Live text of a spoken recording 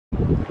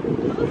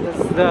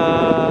That's the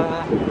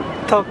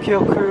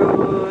Tokyo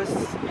cruise.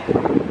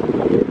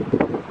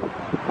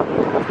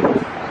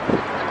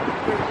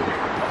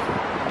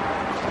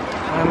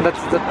 And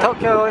that's the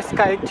Tokyo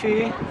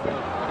Skytree.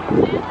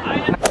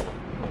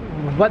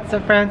 What's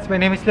up friends, my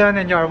name is Leon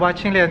and you are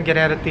watching Leon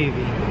Guerrero TV.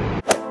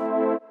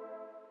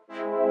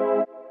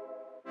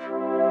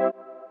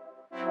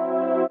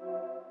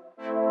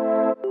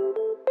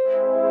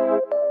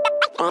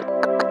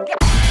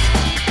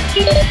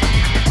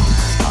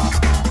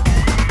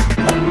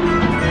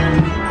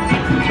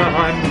 So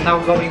I'm now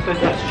going to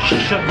the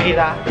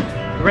Sumida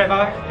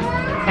River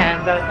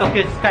and the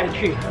Tokyo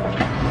Skytree.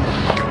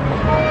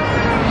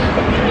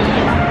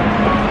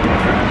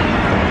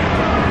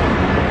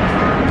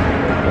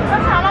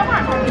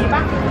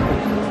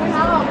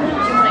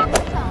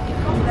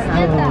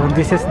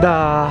 This is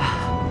the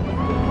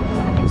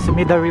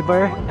Sumida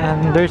River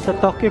and there's a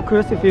Tokyo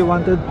cruise if you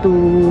wanted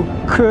to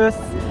cruise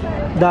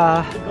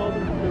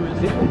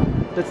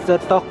that's the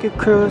Tokyo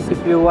cruise.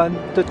 If you want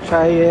to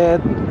try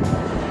it,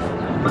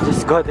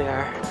 just go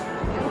there.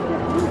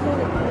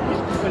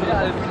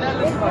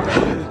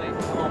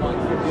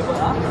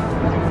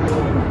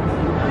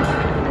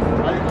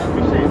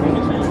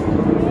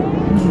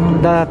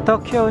 The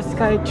Tokyo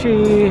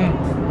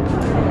Skytree.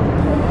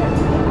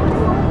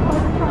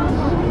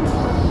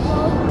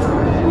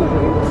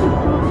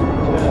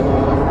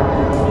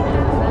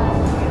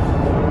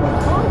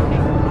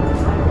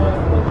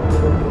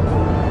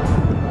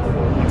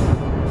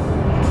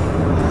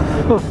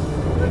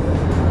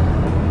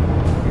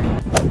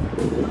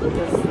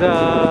 That's the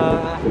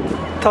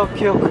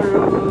Tokyo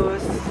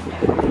cruise.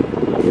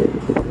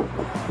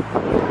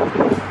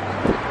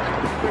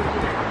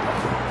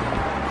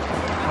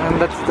 And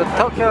that's the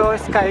Tokyo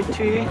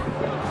Skytree.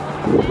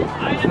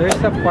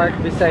 There's a park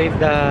beside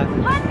the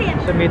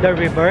Sumida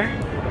River.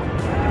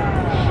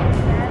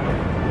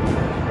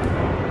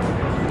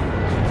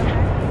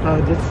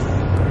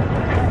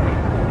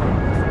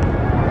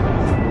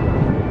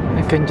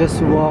 You can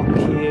just walk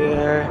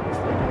here.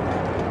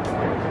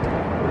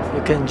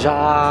 You can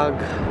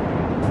jog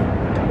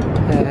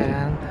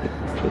and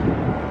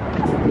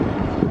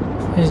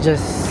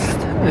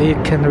you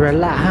can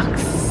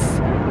relax.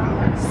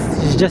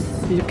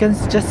 You can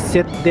just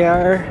sit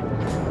there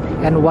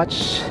and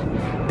watch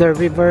the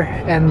river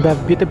and the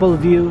beautiful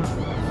view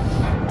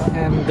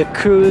and the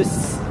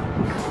cruise.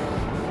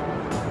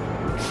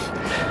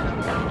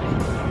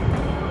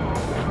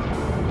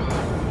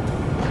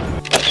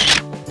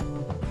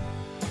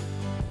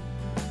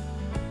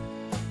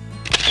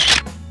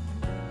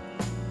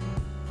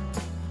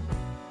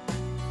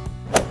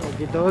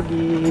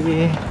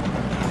 Doggy.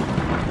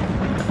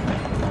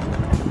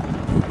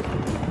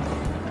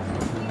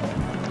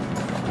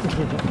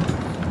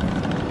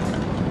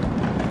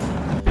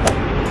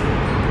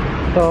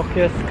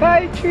 Tokyo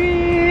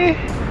Skytree.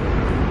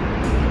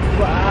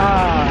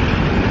 Wow,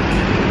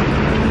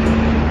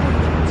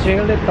 it's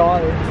really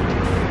tall.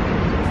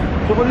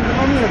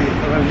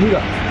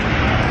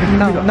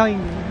 No.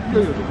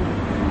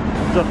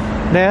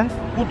 There?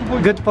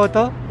 Good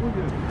photo?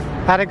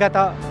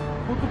 Arigato.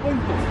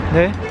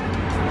 There?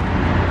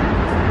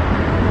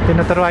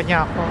 Tinuturuan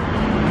niya ako.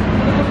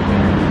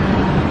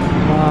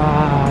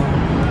 Wow.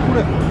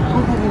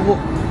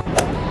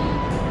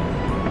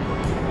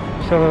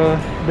 So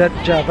that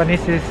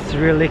Japanese is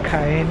really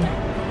kind.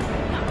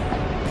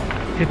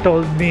 He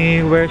told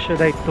me where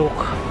should I took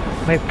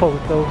my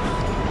photo.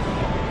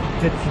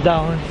 It's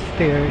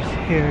downstairs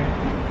here.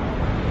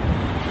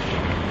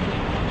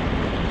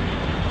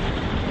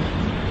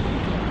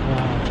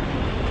 Wow.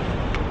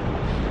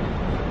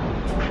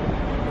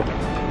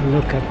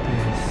 Look at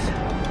this.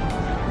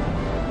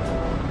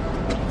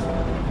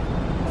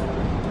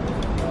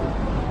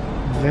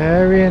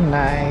 Very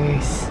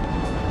nice.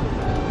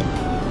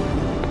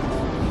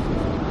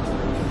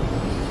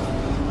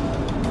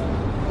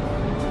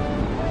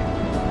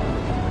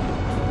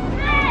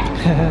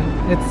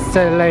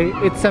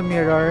 It's a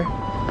mirror.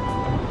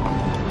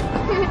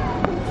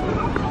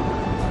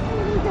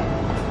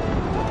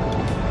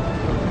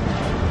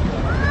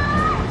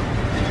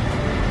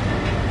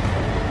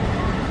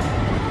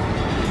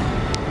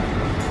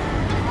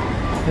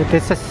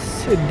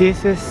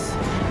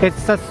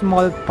 It's a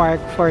small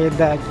park for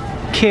the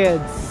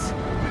kids.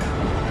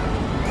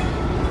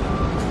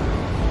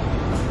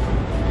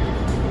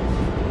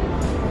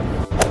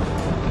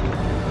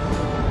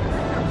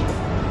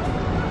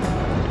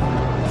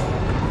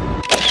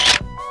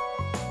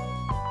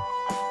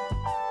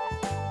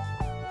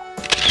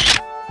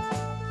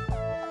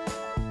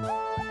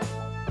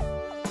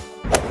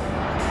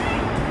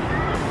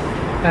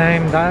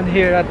 I'm done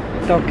here at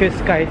Tokyo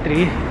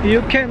Skytree.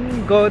 You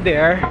can go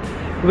there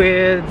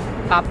with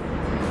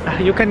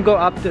you can go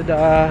up to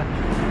the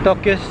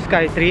Tokyo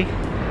Skytree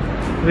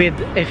with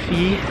a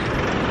fee.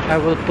 I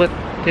will put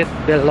it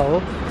below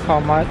how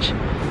much,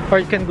 or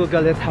you can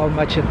Google it how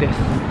much it is.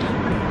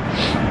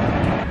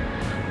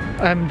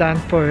 I'm done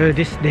for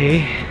this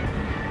day,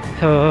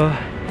 so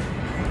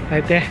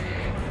I think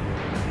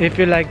If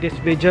you like this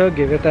video,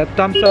 give it a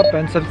thumbs up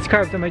and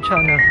subscribe to my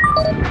channel.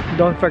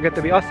 Don't forget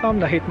to be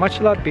awesome. I hate much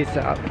love. Peace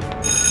out.